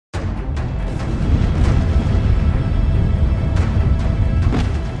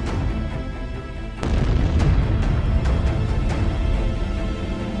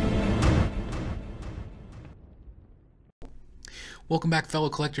Welcome back, fellow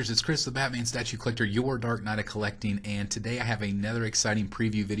collectors. It's Chris, the Batman Statue Collector, your Dark Knight of Collecting, and today I have another exciting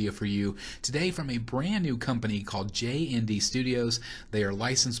preview video for you. Today from a brand new company called JND Studios. They are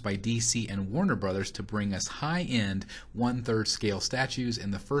licensed by DC and Warner Brothers to bring us high-end 1/3 scale statues,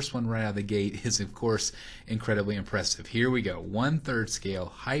 and the first one right out of the gate is, of course, incredibly impressive. Here we go, 1/3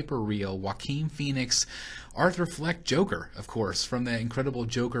 scale, hyperreal, Joaquin Phoenix, Arthur Fleck Joker, of course, from the incredible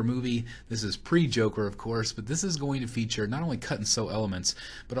Joker movie. This is pre-Joker, of course, but this is going to feature not only cut and sew elements,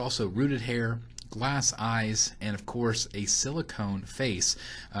 but also rooted hair, glass eyes, and of course a silicone face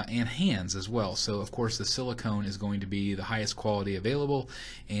and hands as well. So of course the silicone is going to be the highest quality available,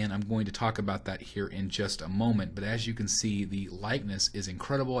 and I'm going to talk about that here in just a moment. But as you can see, the likeness is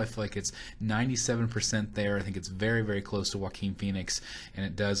incredible. I feel like it's 97% there. I think it's very, very close to Joaquin Phoenix, and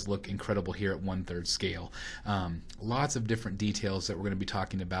it does look incredible here at 1/3 scale. Lots of different details that we're going to be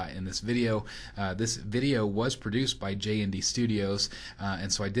talking about in this video. This video was produced by JND Studios,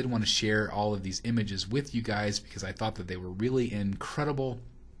 and so I did want to share all of these images with you guys because I thought that they were really incredible,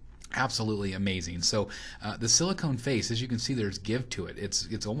 absolutely amazing. So the silicone face, as you can see, there's give to it.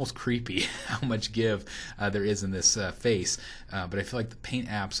 It's almost creepy how much give there is in this face, but I feel like the paint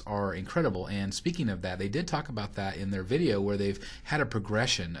apps are incredible. And speaking of that, they did talk about that in their video where they've had a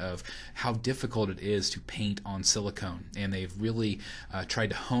progression of how difficult it is to paint on silicone, and they've really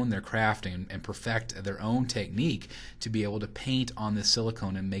tried to hone their craft and perfect their own technique to be able to paint on this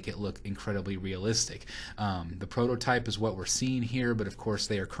silicone and make it look incredibly realistic. The prototype is what we're seeing here, but of course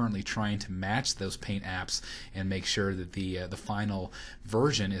they are currently trying to match those paint apps and make sure that the final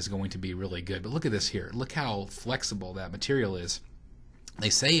version is going to be really good. But look at this here. Look how flexible that material is.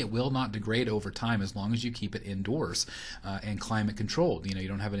 They say it will not degrade over time as long as you keep it indoors and climate controlled. You know, you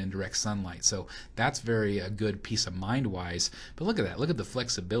don't have it in direct sunlight. So that's very good peace of mind wise. But look at that. Look at the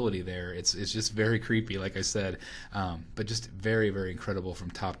flexibility there. It's just very creepy, like I said, but just very, very incredible from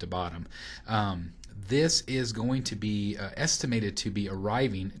top to bottom. This is going to be estimated to be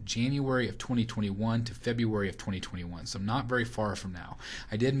arriving January of 2021 to February of 2021, so not very far from now.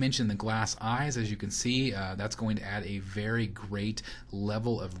 I did mention the glass eyes. As you can see, that's going to add a very great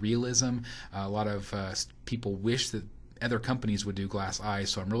level of realism. A lot of people wish that other companies would do glass eyes,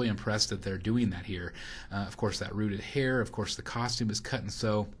 so I'm really impressed that they're doing that here. Of course, that rooted hair, of course the costume is cut and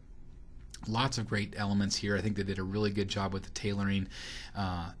sew. Lots of great elements here. I think they did a really good job with the tailoring,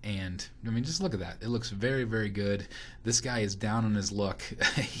 and I mean, just look at that. It looks very, very good. This guy is down on his look.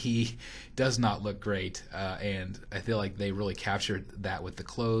 He does not look great, and I feel like they really captured that with the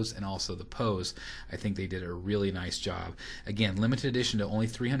clothes and also the pose. I think they did a really nice job. Again, limited edition to only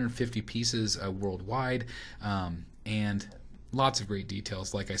 350 pieces worldwide, and lots of great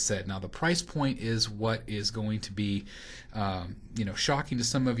details, like I said. Now the price point is what is going to be shocking to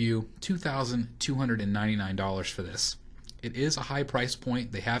some of you. $2,299 for this. It is a high price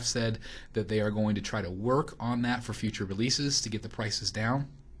point. They have said that they are going to try to work on that for future releases to get the prices down.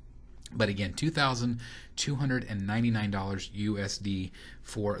 But again, $2,299 USD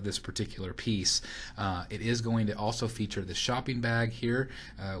for this particular piece. It is going to also feature the shopping bag here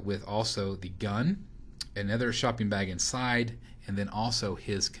with also the gun, another shopping bag inside, and then also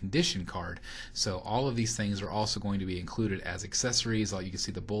his condition card. So all of these things are also going to be included as accessories. You can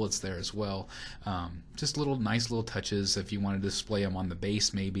see the bullets there as well. Just nice little touches if you want to display them on the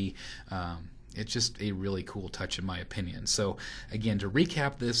base maybe. It's just a really cool touch in my opinion. So again, to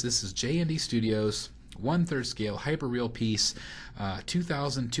recap this is JND Studios 1/3 scale hyperreal piece,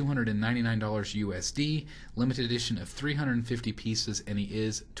 $2,299 USD, limited edition of 350 pieces, and he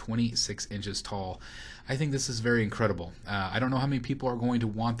is 26 inches tall. I think this is very incredible. I don't know how many people are going to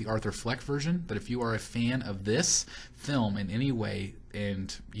want the Arthur Fleck version, but if you are a fan of this film in any way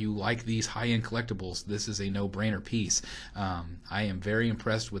and you like these high-end collectibles, this is a no-brainer piece. I am very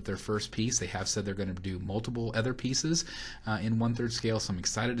impressed with their first piece. They have said they're going to do multiple other pieces in 1/3 scale, so I'm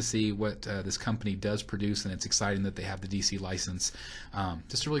excited to see what this company does produce, and it's exciting that they have the DC license.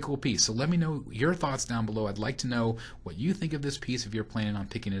 Just a really cool piece. So let me know your thoughts down below. I'd like to know what you think of this piece if you're planning on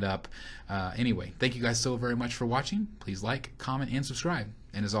picking it up. Anyway, thank you guys so very much for watching. Please like, comment, and subscribe.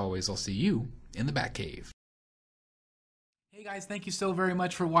 And as always, I'll see you in the Batcave. Hey guys, thank you so very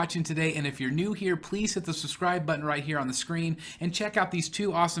much for watching today, and if you're new here, please hit the subscribe button right here on the screen and check out these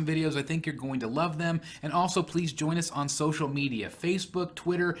two awesome videos. I think you're going to love them. And also please join us on social media, Facebook,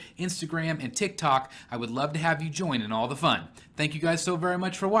 Twitter, Instagram, and TikTok. I would love to have you join in all the fun. Thank you guys so very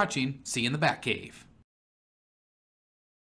much for watching. See you in the Batcave.